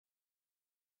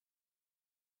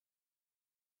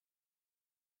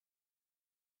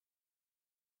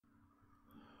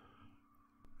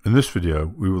In this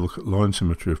video we will look at line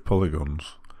symmetry of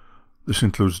polygons. This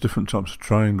includes different types of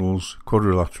triangles,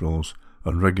 quadrilaterals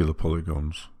and regular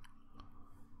polygons.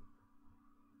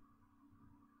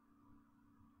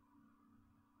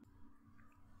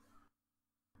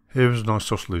 Here is an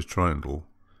isosceles triangle.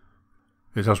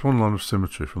 It has one line of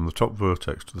symmetry from the top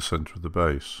vertex to the centre of the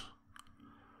base.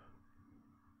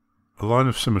 A line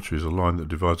of symmetry is a line that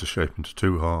divides a shape into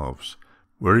two halves,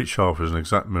 where each half is an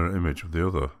exact mirror image of the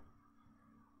other.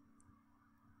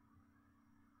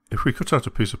 If we cut out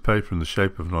a piece of paper in the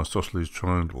shape of an isosceles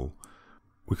triangle,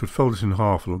 we could fold it in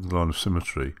half along the line of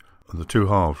symmetry, and the two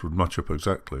halves would match up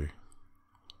exactly.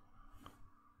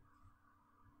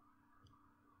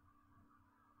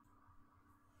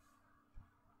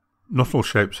 Not all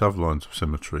shapes have lines of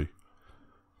symmetry.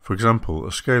 For example,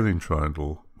 a scalene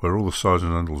triangle, where all the sides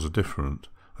and angles are different,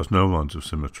 has no lines of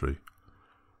symmetry.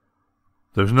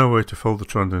 There is no way to fold the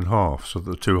triangle in half so that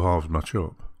the two halves match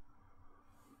up.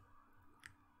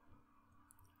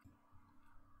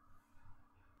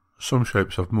 Some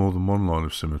shapes have more than one line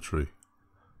of symmetry.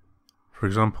 For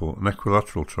example, an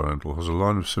equilateral triangle has a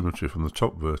line of symmetry from the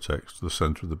top vertex to the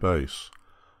centre of the base,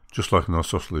 just like an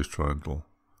isosceles triangle.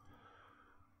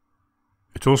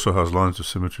 It also has lines of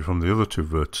symmetry from the other two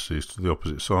vertices to the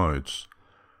opposite sides.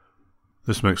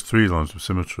 This makes three lines of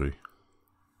symmetry.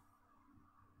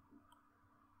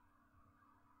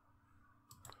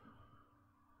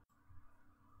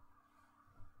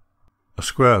 A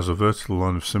square has a vertical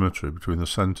line of symmetry between the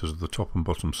centres of the top and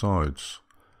bottom sides.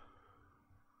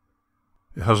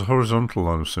 It has a horizontal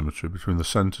line of symmetry between the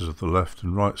centres of the left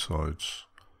and right sides.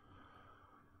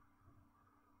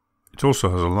 It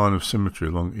also has a line of symmetry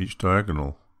along each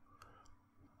diagonal.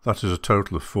 That is a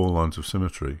total of 4 lines of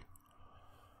symmetry.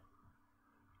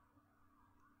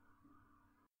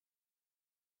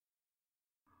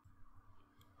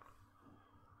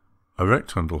 A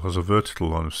rectangle has a vertical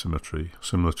line of symmetry,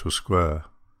 similar to a square.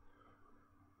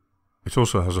 It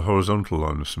also has a horizontal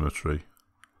line of symmetry.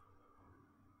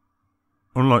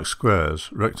 Unlike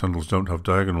squares, rectangles don't have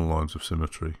diagonal lines of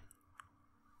symmetry.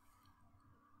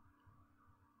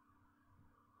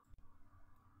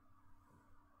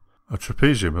 A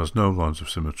trapezium has no lines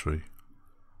of symmetry.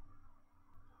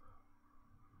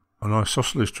 An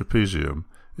isosceles trapezium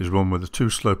is one where the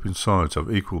two sloping sides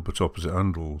have equal but opposite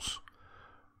angles.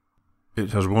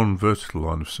 It has one vertical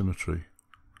line of symmetry.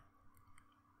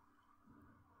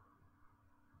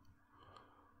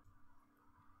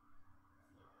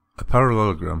 A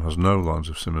parallelogram has no lines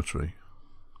of symmetry.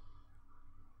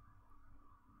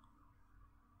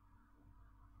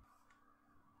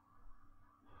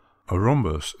 A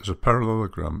rhombus is a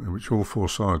parallelogram in which all 4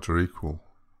 sides are equal.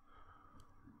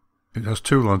 It has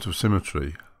 2 lines of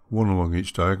symmetry, one along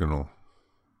each diagonal.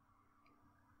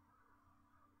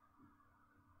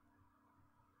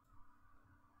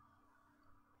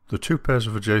 The 2 pairs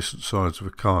of adjacent sides of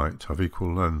a kite have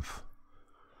equal length.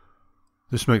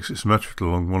 This makes it symmetrical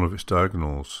along one of its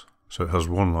diagonals, so it has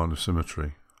one line of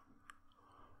symmetry.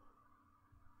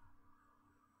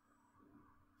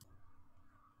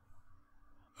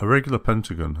 A regular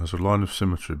pentagon has a line of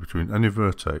symmetry between any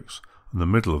vertex and the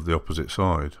middle of the opposite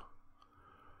side.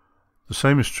 The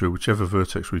same is true whichever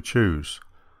vertex we choose.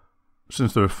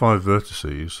 Since there are 5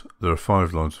 vertices, there are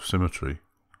 5 lines of symmetry.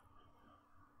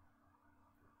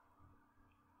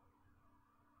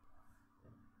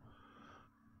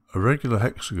 A regular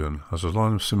hexagon has a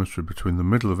line of symmetry between the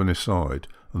middle of any side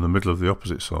and the middle of the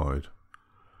opposite side.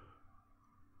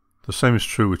 The same is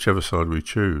true whichever side we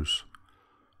choose.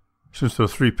 Since there are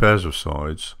 3 pairs of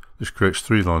sides, this creates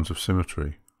 3 lines of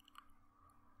symmetry.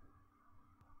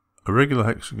 A regular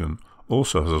hexagon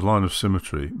also has a line of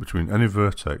symmetry between any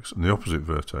vertex and the opposite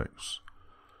vertex.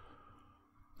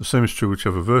 The same is true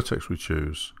whichever vertex we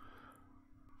choose.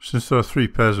 Since there are 3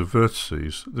 pairs of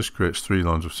vertices, this creates 3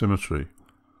 lines of symmetry.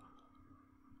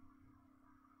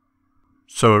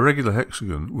 So a regular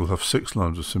hexagon will have 6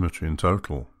 lines of symmetry in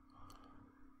total.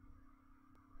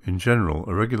 In general,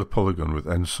 a regular polygon with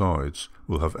n sides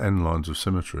will have n lines of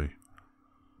symmetry.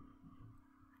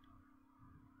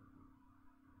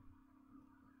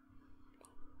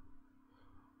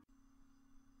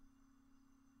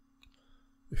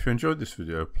 If you enjoyed this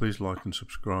video, please like and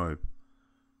subscribe.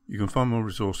 You can find more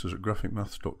resources at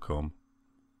graphicmaths.com.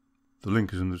 The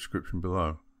link is in the description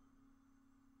below.